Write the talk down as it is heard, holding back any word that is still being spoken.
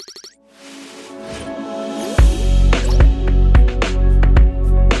Hi,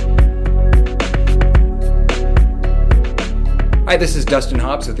 this is Dustin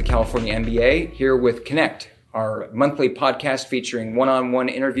Hobbs of the California MBA, here with Connect, our monthly podcast featuring one-on-one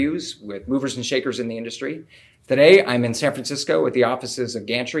interviews with movers and shakers in the industry. Today, I'm in San Francisco at the offices of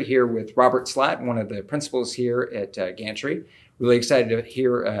Gantry, here with Robert Slatt, one of the principals here at Gantry. Really excited to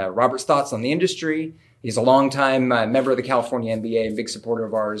hear Robert's thoughts on the industry. He's a longtime member of the California MBA and big supporter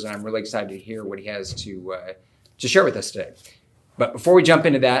of ours, and I'm really excited to hear what he has to share with us today. But before we jump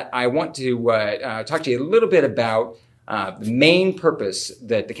into that, I want to talk to you a little bit about the main purpose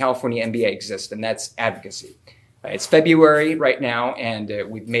that the California MBA exists, and that's advocacy. It's February right now, and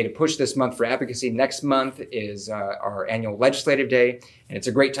we've made a push this month for advocacy. Next month is our annual legislative day, and it's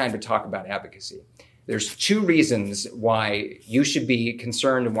a great time to talk about advocacy. There's two reasons why you should be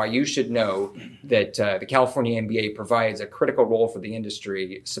concerned and why you should know that the California MBA provides a critical role for the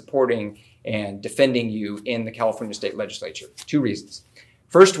industry, supporting and defending you in the California State Legislature. Two reasons.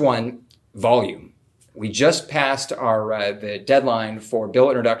 First one, volume. We just passed the deadline for bill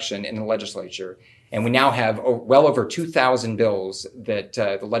introduction in the legislature, and we now have well over 2,000 bills that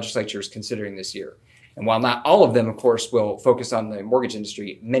the legislature is considering this year. And while not all of them, of course, will focus on the mortgage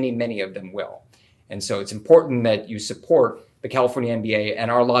industry, many of them will. And so it's important that you support the California MBA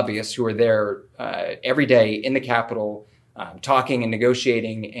and our lobbyists who are there every day in the Capitol, talking and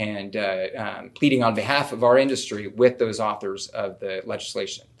negotiating and pleading on behalf of our industry with those authors of the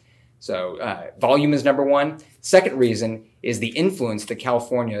legislation. So volume is number one. Second reason is the influence that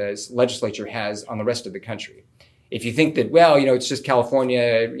California's legislature has on the rest of the country. If you think that, well, it's just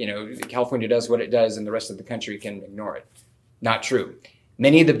California, California does what it does and the rest of the country can ignore it. Not true.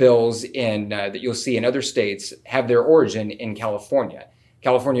 Many of the bills that you'll see in other states have their origin in California.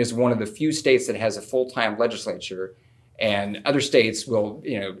 California is one of the few states that has a full-time legislature, and other states will,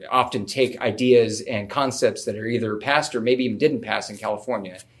 often take ideas and concepts that are either passed or maybe even didn't pass in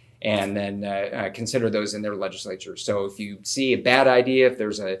California and then consider those in their legislature. So if you see a bad idea, if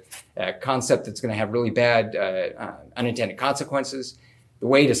there's a concept that's going to have really bad unintended consequences, the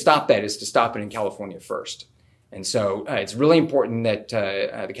way to stop that is to stop it in California first. And so it's really important that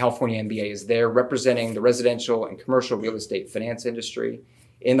the California MBA is there representing the residential and commercial real estate finance industry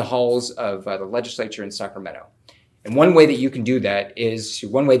in the halls of the legislature in Sacramento. And one way that you can do that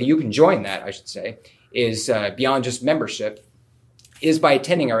one way that you can join that, I should say, is beyond just membership, is by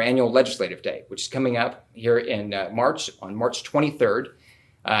attending our annual legislative day, which is coming up here in March, on March 23rd.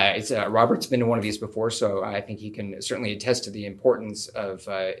 Robert's been to one of these before, so I think he can certainly attest to the importance of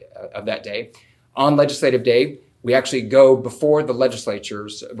that day. On legislative day, we actually go before the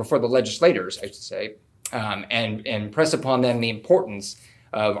legislators, I should say, and press upon them the importance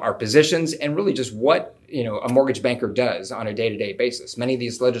of our positions and really just what a mortgage banker does on a day-to-day basis. Many of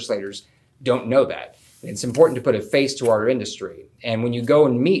these legislators don't know that. It's important to put a face to our industry. And when you go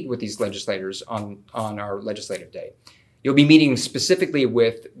and meet with these legislators on our legislative day, you'll be meeting specifically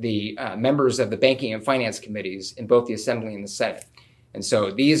with the members of the banking and finance committees in both the Assembly and the Senate. And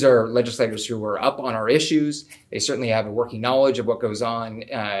so these are legislators who are up on our issues. They certainly have a working knowledge of what goes on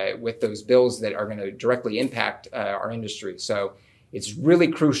with those bills that are going to directly impact our industry. So it's really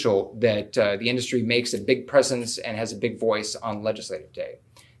crucial that the industry makes a big presence and has a big voice on legislative day.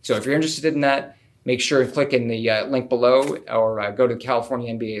 So if you're interested in that, make sure to click in the link below or go to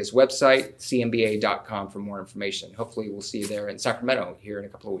California MBA's website, cmba.com, for more information. Hopefully we'll see you there in Sacramento here in a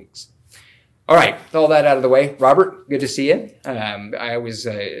couple of weeks. All right, with all that out of the way, Robert, good to see you. I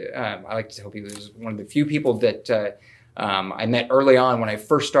like to hope he was one of the few people that I met early on when I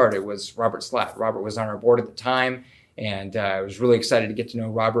first started was Robert Slatt. Robert was on our board at the time, and I was really excited to get to know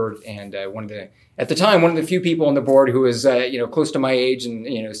Robert, and one of the few people on the board who was close to my age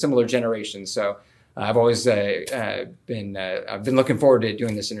and similar generation. So I've always been looking forward to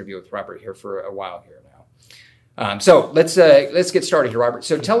doing this interview with Robert here for a while here now. So let's get started here, Robert.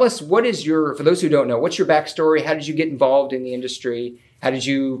 So tell us, for those who don't know, what's your backstory? How did you get involved in the industry? How did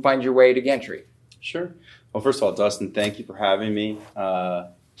you find your way to Gantry? Sure. Well, first of all, Dustin, thank you for having me.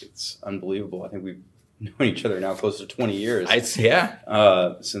 It's unbelievable. I think we've known each other now close to 20 years.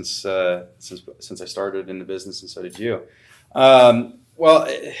 Since I started in the business, and so did you.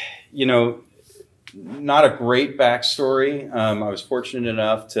 Not a great backstory. I was fortunate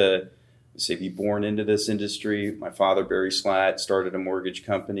enough to be born into this industry. My father, Barry Slatt, started a mortgage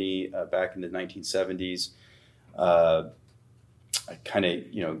company back in the 1970s. I kind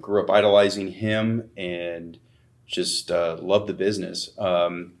of, grew up idolizing him and just loved the business.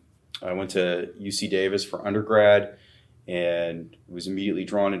 I went to UC Davis for undergrad and was immediately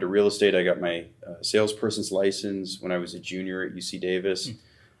drawn into real estate. I got my salesperson's license when I was a junior at UC Davis.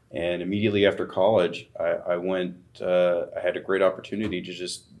 And immediately after college, I had a great opportunity to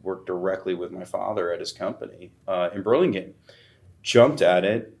just work directly with my father at his company in Burlingame. Jumped at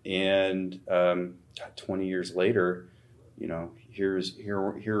it, and 20 years later, here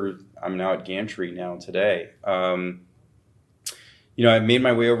I'm now at Gantry now today. I made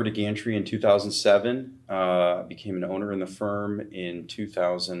my way over to Gantry in 2007. I became an owner in the firm in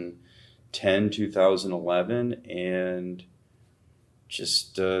 2010, 2011, and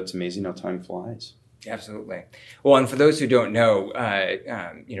just it's amazing how time flies. Absolutely. Well, and for those who don't know,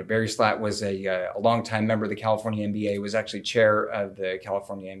 Barry Slatt was a longtime member of the California MBA, was actually chair of the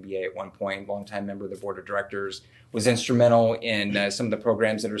California MBA at one point, longtime member of the board of directors, was instrumental in some of the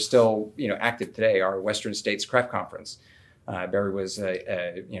programs that are still, active today, our Western States Craft Conference. Barry was,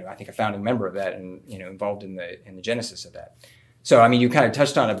 I think a founding member of that and, involved in the genesis of that. So, you kind of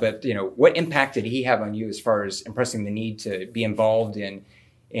touched on it, but, what impact did he have on you as far as impressing the need to be involved in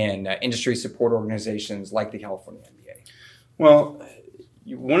industry support organizations like the California MBA? Well,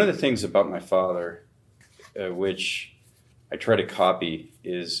 one of the things about my father, which I try to copy,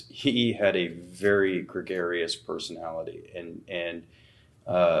 is he had a very gregarious personality, and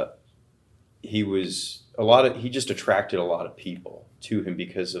he just attracted a lot of people to him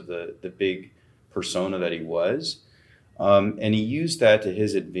because of the big persona that he was, and he used that to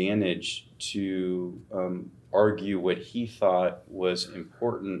his advantage to argue what he thought was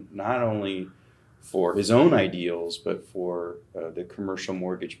important, not only for his own ideals, but for the commercial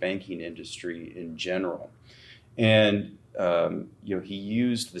mortgage banking industry in general. And he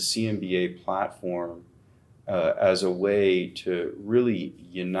used the CMBA platform as a way to really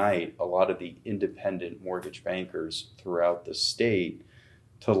unite a lot of the independent mortgage bankers throughout the state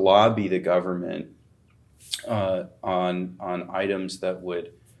to lobby the government on items that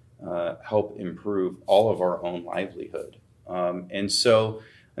would help improve all of our own livelihood. And so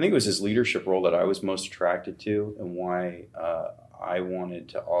I think it was his leadership role that I was most attracted to, and why I wanted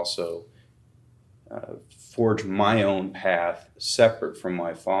to also forge my own path separate from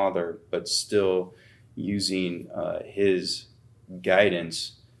my father, but still using his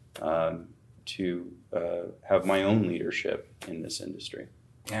guidance to have my own leadership in this industry.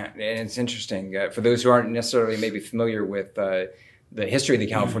 Yeah, and it's interesting. For those who aren't necessarily maybe familiar with the history of the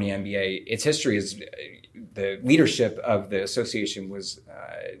California MBA, its history is the leadership of the association was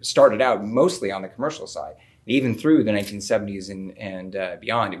started out mostly on the commercial side. Even through the 1970s and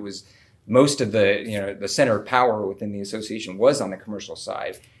beyond, it was most of the center of power within the association was on the commercial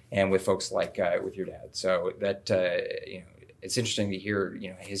side, and with folks like with your dad. So that it's interesting to hear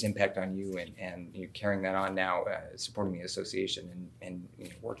his impact on you and carrying that on now, supporting the association and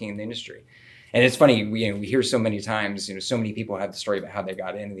working in the industry. And it's funny, we hear so many times, so many people have the story about how they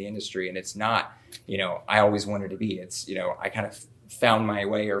got into the industry, and it's not, I always wanted to be. It's, I kind of found my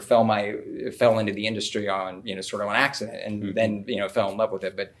way or fell into the industry on, sort of on accident, and then, fell in love with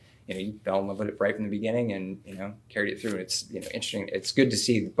it. But, you fell in love with it right from the beginning and, carried it through. It's, interesting. It's good to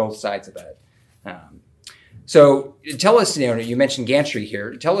see both sides of that. So tell us, you mentioned Gantry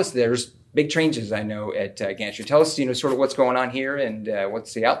here. Tell us, there's big changes, I know, at Gantry. Tell us, sort of what's going on here and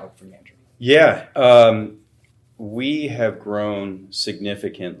what's the outlook for Gantry. Yeah, we have grown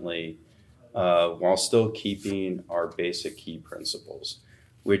significantly while still keeping our basic key principles,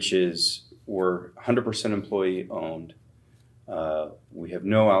 which is we're 100% employee owned. We have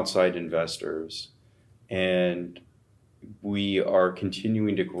no outside investors, and we are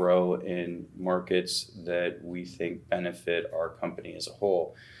continuing to grow in markets that we think benefit our company as a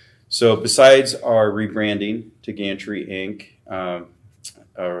whole. So besides our rebranding to Gantry Inc.,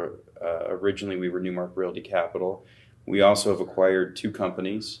 originally we were Newmark Realty Capital. We also have acquired 2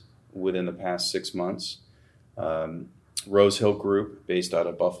 companies within the past 6 months. Rose Hill Group, based out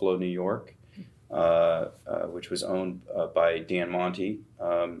of Buffalo, New York, which was owned by Dan Monty,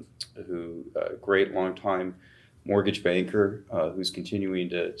 who a great longtime mortgage banker who's continuing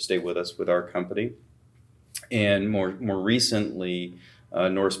to stay with us with our company. And more recently,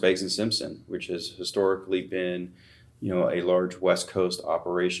 Norris Beggs & Simpson, which has historically been a large West Coast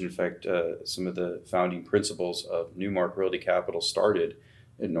operation. In fact, some of the founding principles of Newmark Realty Capital started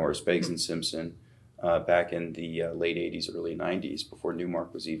at Norris Beggs & Simpson back in the late 80s, early 90s, before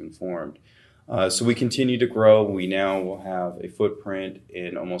Newmark was even formed. So we continue to grow. We now will have a footprint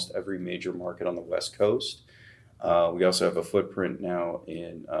in almost every major market on the West Coast. We also have a footprint now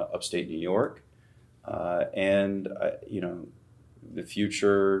in upstate New York. And the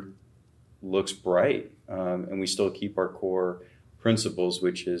future looks bright. And we still keep our core principles,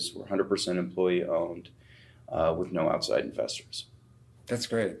 which is we're 100% employee owned with no outside investors. That's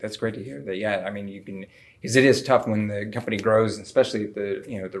great. That's great to hear that. Yeah, I mean, you can, because it is tough when the company grows, especially at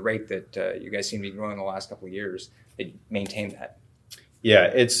the rate that you guys seem to be growing the last couple of years. They maintain that.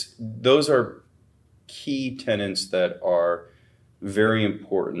 Yeah, those are key tenets that are very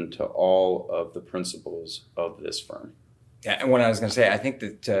important to all of the principles of this firm. Yeah, and what I was going to say, I think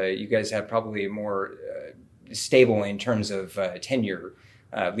that you guys have probably more stable in terms of tenure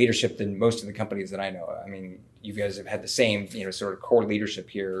leadership than most of the companies that I know. I mean, you guys have had the same, sort of core leadership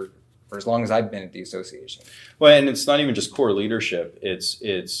here for as long as I've been at the association. Well, and it's not even just core leadership.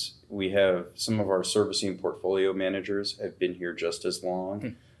 We have some of our servicing portfolio managers have been here just as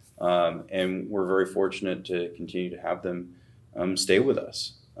long, and we're very fortunate to continue to have them stay with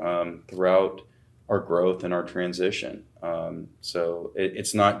us throughout our growth and our transition. So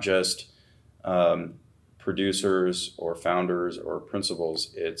it's not just producers or founders or principals.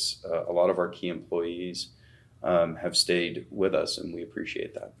 It's a lot of our key employees have stayed with us, and we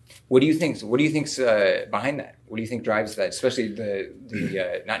appreciate that. What do you think's behind that? What do you think drives that? Especially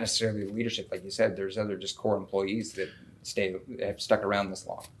the not necessarily the leadership, like you said. There's other just core employees that have stuck around this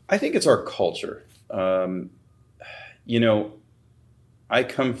long. I think it's our culture. I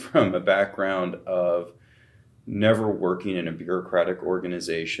come from a background of never working in a bureaucratic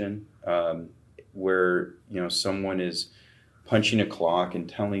organization where someone is punching a clock and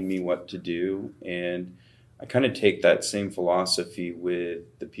telling me what to do, and I kind of take that same philosophy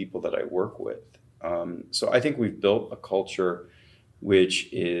with the people that I work with. So I think we've built a culture which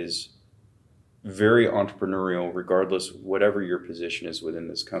is very entrepreneurial, regardless whatever your position is within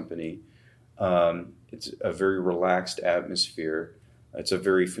this company. It's a very relaxed atmosphere. It's a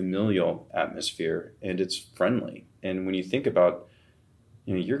very familial atmosphere, and it's friendly. And when you think about,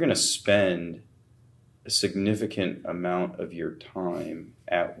 you're going to spend a significant amount of your time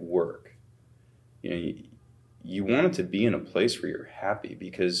at work. You want it to be in a place where you're happy,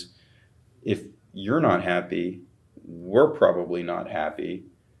 because if you're not happy, we're probably not happy.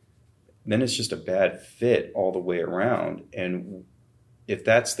 Then it's just a bad fit all the way around. And if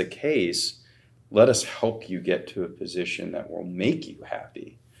that's the case, let us help you get to a position that will make you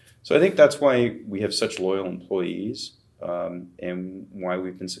happy. So I think that's why we have such loyal employees and why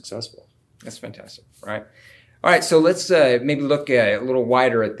we've been successful. That's fantastic, right? All right, so let's maybe look a little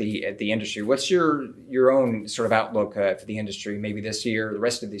wider at the industry. What's your own sort of outlook for the industry? Maybe this year, the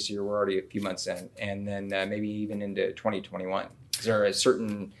rest of this year, we're already a few months in, and then maybe even into 2021. Is there a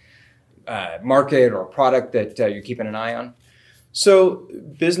certain market or product that you're keeping an eye on? So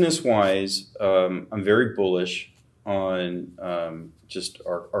business-wise, I'm very bullish on just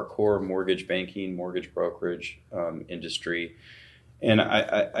our core mortgage banking, mortgage brokerage industry. And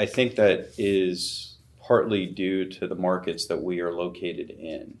I think that is partly due to the markets that we are located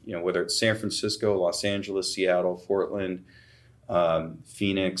in, whether it's San Francisco, Los Angeles, Seattle, Portland,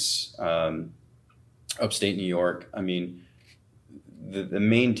 Phoenix, upstate New York. I mean, the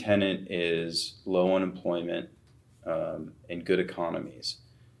main tenet is low unemployment and good economies.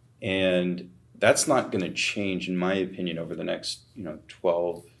 And that's not going to change, in my opinion, over the next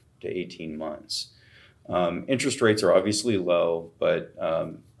 12 to 18 months. Interest rates are obviously low, but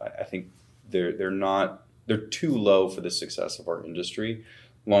I think they're too low for the success of our industry.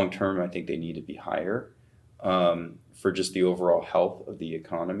 Long term, I think they need to be higher for just the overall health of the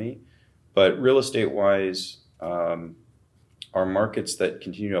economy. But real estate wise, our markets that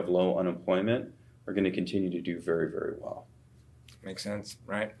continue to have low unemployment are going to continue to do very, very well. Makes sense,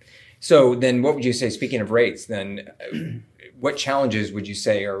 right? So then what would you say, speaking of rates, then what challenges would you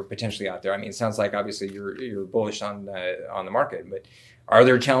say are potentially out there? I mean, it sounds like obviously you're bullish on the market, but are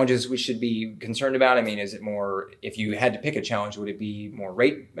there challenges we should be concerned about? I mean, is it more, if you had to pick a challenge, would it be more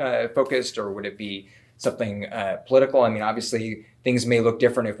rate focused, or would it be something political? I mean, obviously things may look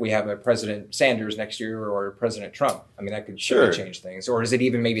different if we have a President Sanders next year or President Trump. I mean, that could surely change things. Or is it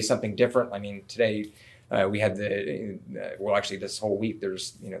even maybe something different? I mean, today we had actually this whole week,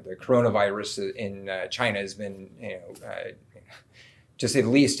 there's, the coronavirus in China has been, to say the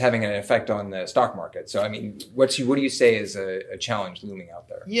least, having an effect on the stock market. So, I mean, what do you say is a challenge looming out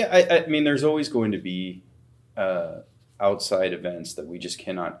there? Yeah, I mean, there's always going to be outside events that we just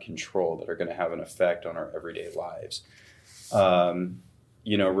cannot control that are going to have an effect on our everyday lives.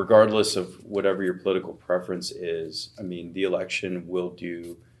 Regardless of whatever your political preference is, I mean, the election will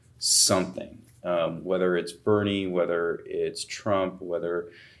do something, whether it's Bernie, whether it's Trump, whether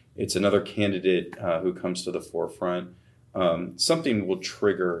it's another candidate who comes to the forefront. Something will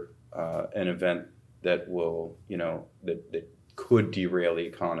trigger an event that will, that could derail the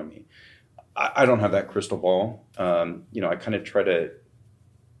economy. I don't have that crystal ball. I kind of try to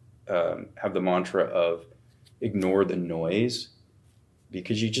have the mantra of ignore the noise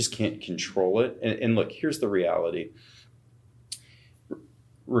because you just can't control it. And look, here's the reality.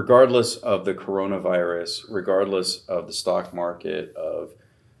 Regardless of the coronavirus, regardless of the stock market, of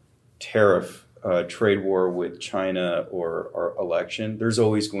tariff, trade war with China, or our election, there's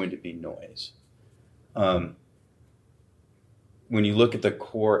always going to be noise. When you look at the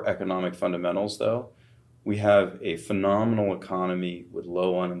core economic fundamentals, though, we have a phenomenal economy with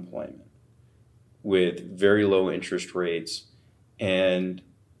low unemployment, with very low interest rates. And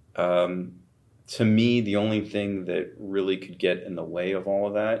to me, the only thing that really could get in the way of all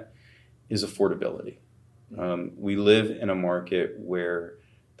of that is affordability. We live in a market where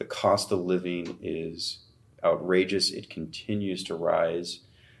the cost of living is outrageous. It continues to rise.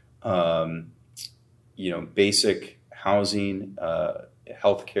 Basic housing,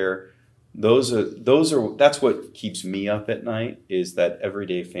 healthcare, that's what keeps me up at night, is that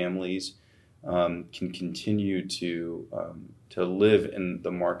everyday families can continue to live in the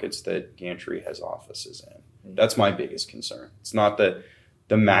markets that Gantry has offices in. That's my biggest concern. It's not the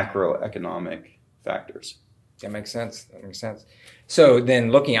macroeconomic factors. That makes sense. So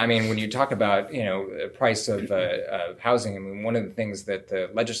then when you talk about, the price of housing, one of the things that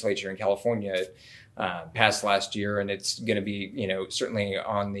the legislature in California passed last year, and it's going to be, certainly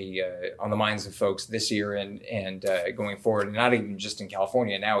on the minds of folks this year and going forward, and not even just in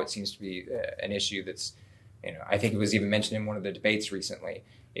California. Now it seems to be an issue that's, I think it was even mentioned in one of the debates recently,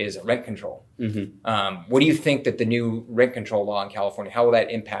 is rent control. Mm-hmm. What do you think that the new rent control law in California, how will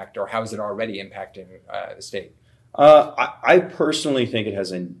that impact, or how is it already impacting the state? I personally think it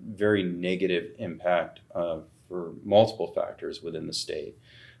has a very negative impact for multiple factors within the state.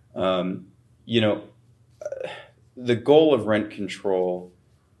 The goal of rent control,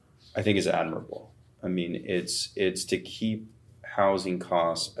 I think, is admirable. I mean, it's to keep housing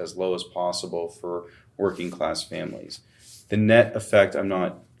costs as low as possible for working class families. The net effect, I'm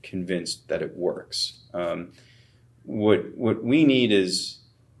not convinced that it works. What we need is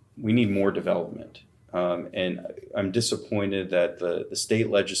more development. And I'm disappointed that the state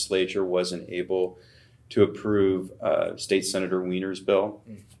legislature wasn't able to approve State Senator Wiener's bill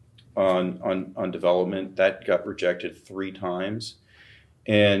on development. That got rejected 3 times.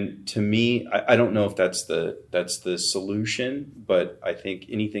 And to me, I don't know if that's the solution, but I think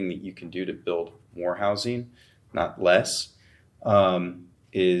anything that you can do to build more housing, not less,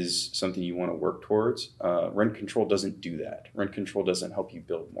 is something you want to work towards. Rent control doesn't do that. Rent control doesn't help you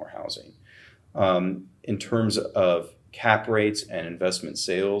build more housing. In terms of cap rates and investment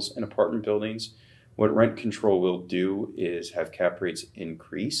sales in apartment buildings, what rent control will do is have cap rates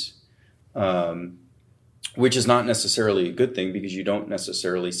increase, which is not necessarily a good thing because you don't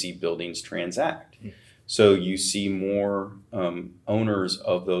necessarily see buildings transact. So you see more owners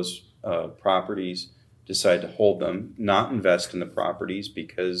of those properties decide to hold them, not invest in the properties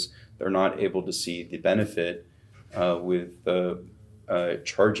because they're not able to see the benefit with the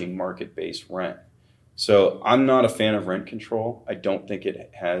charging market-based rent. So I'm not a fan of rent control. I don't think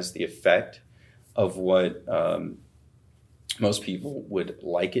it has the effect of what most people would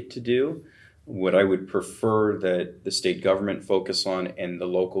like it to do. What I would prefer that the state government focus on, and the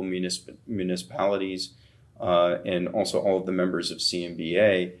local municipalities and also all of the members of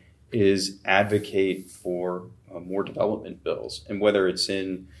CMBA, is advocate for more development bills. And whether it's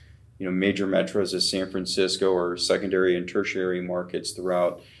in major metros as San Francisco or secondary and tertiary markets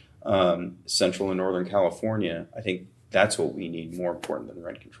throughout Central and Northern California, I think that's what we need, more important than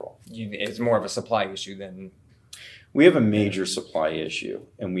rent control. It's more of a supply issue than... We have a major supply issue.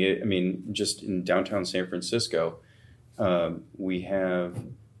 And just in downtown San Francisco, we have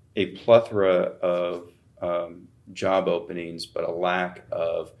a plethora of job openings, but a lack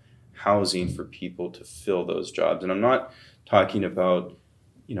of housing for people to fill those jobs. And I'm not talking about,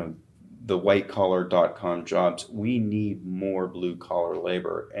 the white-collar.com jobs. We need more blue-collar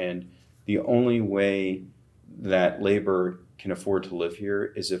labor. And the only way that labor can afford to live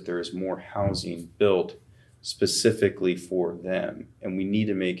here is if there is more housing built specifically for them. And we need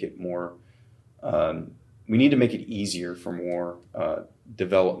to make it more, we need to make it easier for more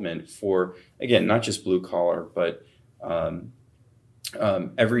development for, again, not just blue-collar, but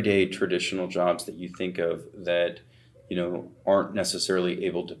everyday traditional jobs that you think of that aren't necessarily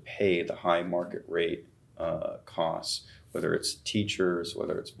able to pay the high market rate costs, whether it's teachers,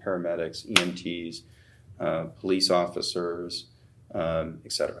 whether it's paramedics, EMTs, police officers,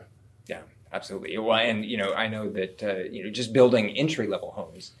 et cetera. Yeah, absolutely. Well, and, I know that, just building entry-level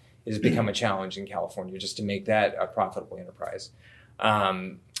homes has become a challenge in California, just to make that a profitable enterprise.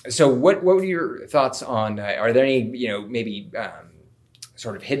 So what are your thoughts on, are there any, maybe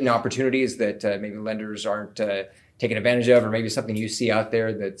sort of hidden opportunities that maybe lenders aren't taken advantage of, or maybe something you see out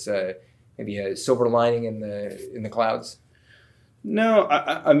there that's maybe a silver lining in the clouds? No,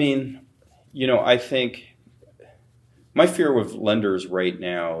 I mean, I think my fear with lenders right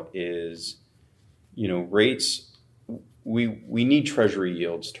now is, rates. We need Treasury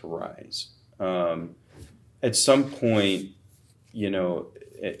yields to rise. At some point, in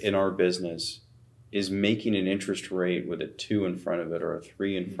our business, is making an interest rate with a 2 in front of it or a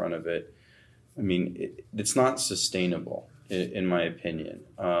 3 in front of it. I mean, it's not sustainable, in my opinion.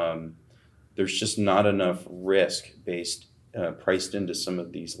 There's just not enough risk priced into some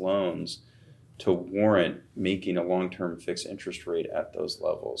of these loans to warrant making a long-term fixed interest rate at those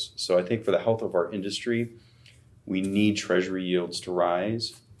levels. So I think for the health of our industry, we need Treasury yields to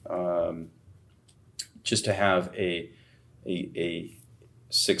rise, just to have a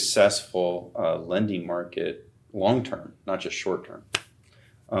successful lending market long-term, not just short-term.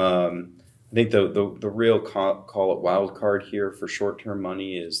 I think the real call it wild card here for short-term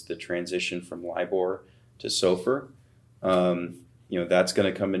money is the transition from LIBOR to SOFR. That's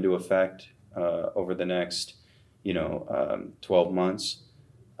going to come into effect over the next 12 months.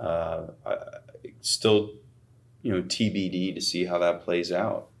 Still TBD to see how that plays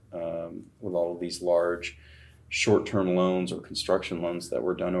out with all of these large short-term loans or construction loans that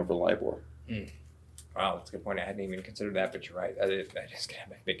were done over LIBOR. Wow, that's a good point. I hadn't even considered that, but you're right. That is going to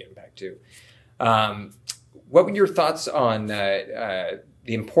have a big impact too. What were your thoughts on the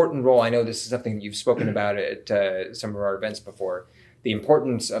important role? I know this is something that you've spoken about at some of our events before. The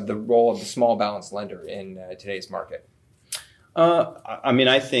importance of the role of the small balance lender in today's market.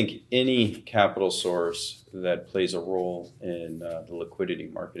 I think any capital source that plays a role in the liquidity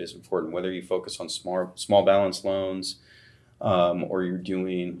market is important, whether you focus on small balance loans or you're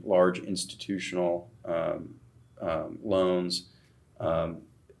doing large institutional loans.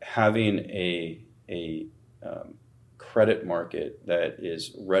 Having a credit market that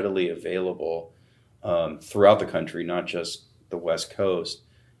is readily available throughout the country, not just the West Coast,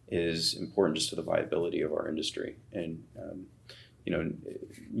 is important just to the viability of our industry. And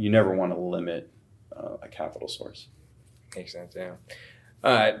you never want to limit a capital source. Makes sense,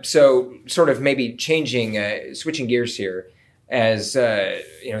 yeah. So sort of maybe switching gears here, as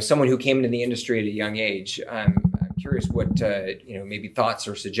someone who came into the industry at a young age, I'm curious what maybe thoughts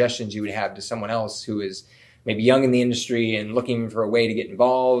or suggestions you would have to someone else who is maybe young in the industry and looking for a way to get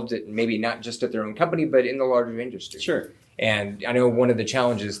involved, maybe not just at their own company, but in the larger industry. Sure. And I know one of the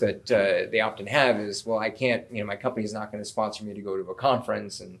challenges that they often have is, well, I can't, my company is not going to sponsor me to go to a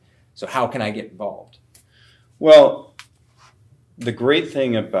conference. And so how can I get involved? Well, the great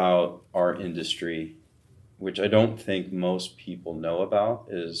thing about our industry, which I don't think most people know about,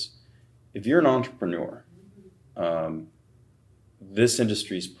 is if you're an entrepreneur, this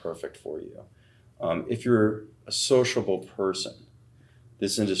industry is perfect for you. If you're a sociable person,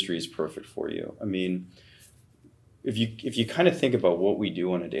 this industry is perfect for you. I mean, if you kind of think about what we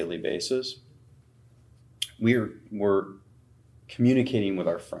do on a daily basis, we're communicating with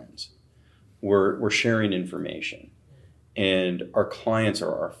our friends. We're sharing information, and our clients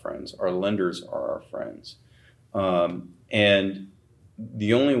are our friends. Our lenders are our friends, and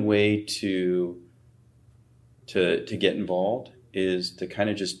the only way to get involved is to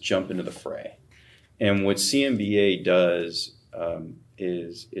kind of just jump into the fray. And what CMBA does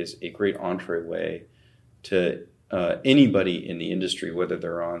is a great entryway to anybody in the industry, whether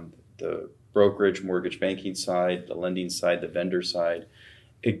they're on the brokerage, mortgage banking side, the lending side, the vendor side.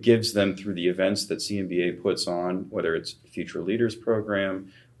 It gives them, through the events that CMBA puts on, whether it's Future Leaders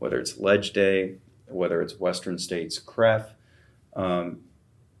Program, whether it's Ledge Day, whether it's Western States CREF.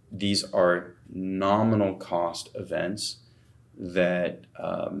 These are nominal cost events that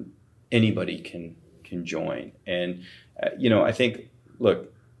anybody can join. And, I think,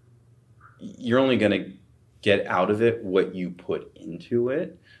 look, you're only going to get out of it what you put into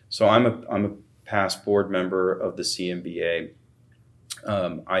it. So I'm a past board member of the CMBA.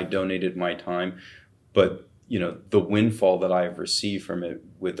 I donated my time, but the windfall that I've received from it,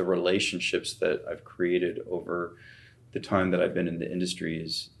 with the relationships that I've created over the time that I've been in the industry,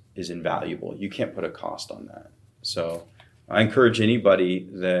 is invaluable. You can't put a cost on that. So I encourage anybody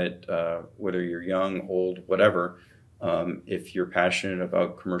that whether you're young, old, whatever, if you're passionate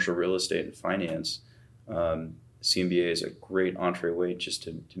about commercial real estate and finance, CMBA is a great entryway just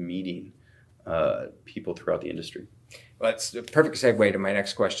to meeting people throughout the industry. Well, that's a perfect segue to my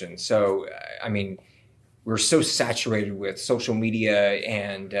next question. So, we're so saturated with social media,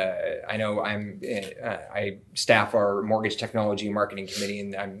 and I know I staff our mortgage technology and marketing committee,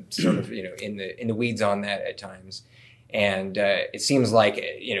 and I'm sort of in the weeds on that at times. And it seems like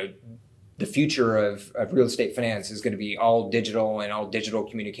the future of real estate finance is going to be all digital and all digital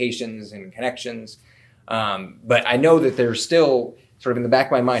communications and connections. But I know that there's still, sort of in the back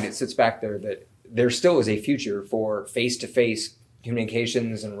of my mind, it sits back there that there still is a future for face-to-face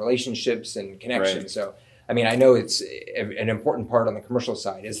communications and relationships and connections. Right. So, I mean, I know it's an important part on the commercial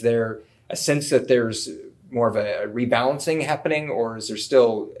side. Is there a sense that there's more of a rebalancing happening, or is there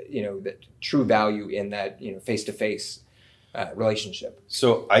still, the true value in that, face-to-face relationship?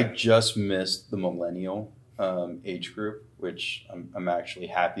 So I just missed the millennial age group, which I'm actually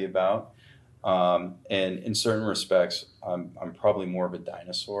happy about. And in certain respects, I'm probably more of a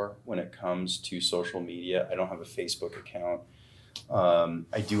dinosaur when it comes to social media. I don't have a Facebook account.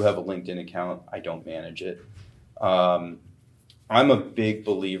 I do have a LinkedIn account. I don't manage it. I'm a big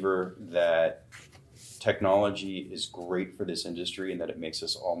believer that technology is great for this industry and that it makes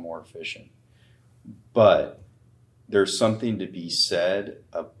us all more efficient. But there's something to be said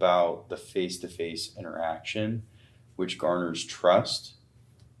about the face-to-face interaction, which garners trust,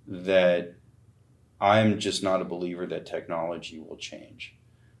 that I'm just not a believer that technology will change.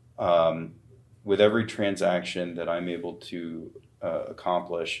 With every transaction that I'm able to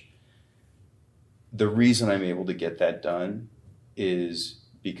accomplish, the reason I'm able to get that done is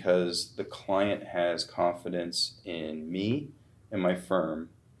because the client has confidence in me and my firm,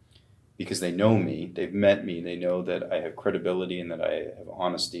 because they know me, they've met me, they know that I have credibility and that I have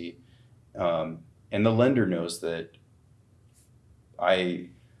honesty. And the lender knows that I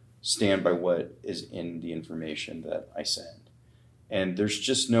stand by what is in the information that I send. And there's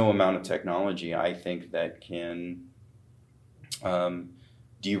just no amount of technology, I think, that can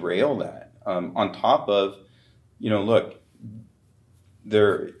derail that. On top of, look,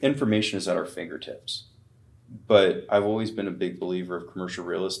 their information is at our fingertips. But I've always been a big believer of commercial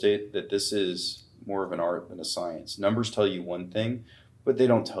real estate, that this is more of an art than a science. Numbers tell you one thing, but they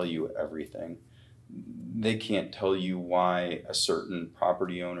don't tell you everything. They can't tell you why a certain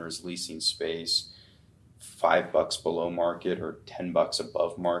property owner is leasing space $5 below market or $10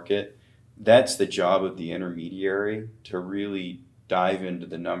 above market. That's the job of the intermediary, to really dive into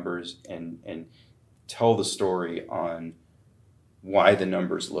the numbers and tell the story on why the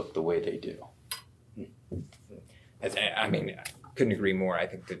numbers look the way they do. I mean, I couldn't agree more. I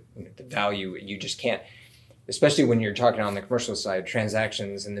think that the value, you just can't, especially when you're talking on the commercial side,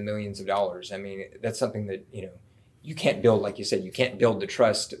 transactions in the millions of dollars. I mean, that's something that, you can't build, like you said, you can't build the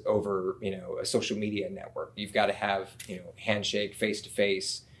trust over, a social media network. You've got to have, handshake,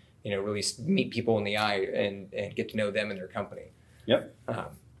 face-to-face, really meet people in the eye and get to know them and their company. Yep. All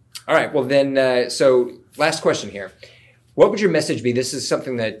right. Well, then, so last question here. What would your message be? This is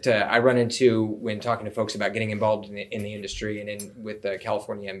something that I run into when talking to folks about getting involved in the industry and with the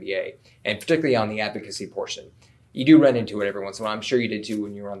California MBA, and particularly on the advocacy portion. You do run into it every once in a while. I'm sure you did too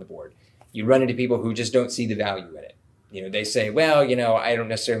when you were on the board. You run into people who just don't see the value in it. They say, well, I don't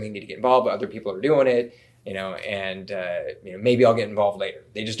necessarily need to get involved, but other people are doing it, and maybe I'll get involved later.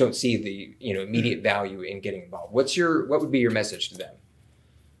 They just don't see the, immediate value in getting involved. What would be your message to them?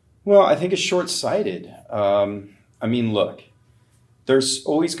 Well, I think it's short-sighted. Look, there's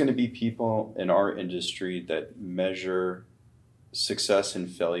always going to be people in our industry that measure success and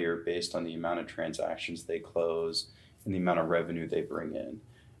failure based on the amount of transactions they close and the amount of revenue they bring in.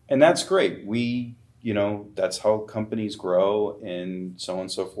 And that's great. That's how companies grow and so on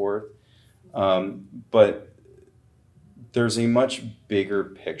and so forth. But there's a much bigger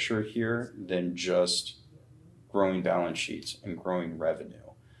picture here than just growing balance sheets and growing revenue.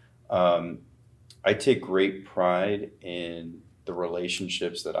 I take great pride in the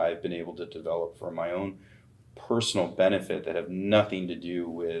relationships that I've been able to develop for my own personal benefit that have nothing to do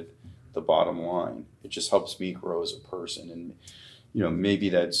with the bottom line. It just helps me grow as a person. And, maybe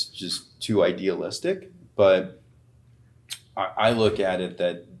that's just too idealistic, but I look at it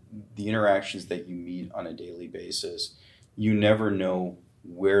that the interactions that you meet on a daily basis, you never know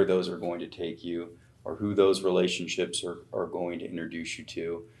where those are going to take you or who those relationships are going to introduce you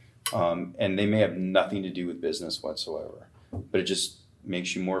to. And they may have nothing to do with business whatsoever, but it just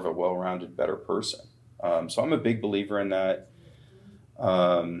makes you more of a well-rounded, better person. So I'm a big believer in that.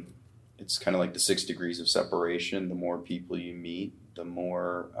 It's kind of like the 6 degrees of separation. The more people you meet, the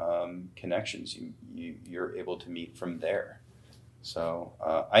more connections you're able to meet from there. So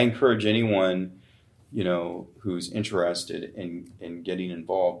I encourage anyone, who's interested in getting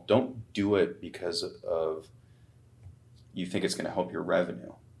involved, don't do it because of you think it's going to help your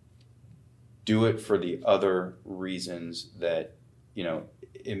revenue. Do it for the other reasons that,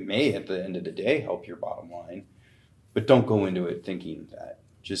 it may at the end of the day help your bottom line, but don't go into it thinking that.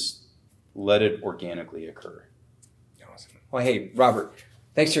 Just let it organically occur. Awesome. Well, hey, Robert,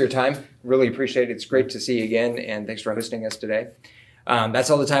 Thanks for your time. Really appreciate it. It's great to see you again, and thanks for hosting us today. That's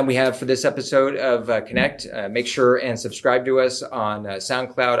all the time we have for this episode of Connect. Make sure and subscribe to us on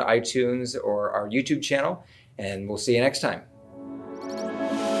SoundCloud, iTunes, or our YouTube channel, and we'll see you next time.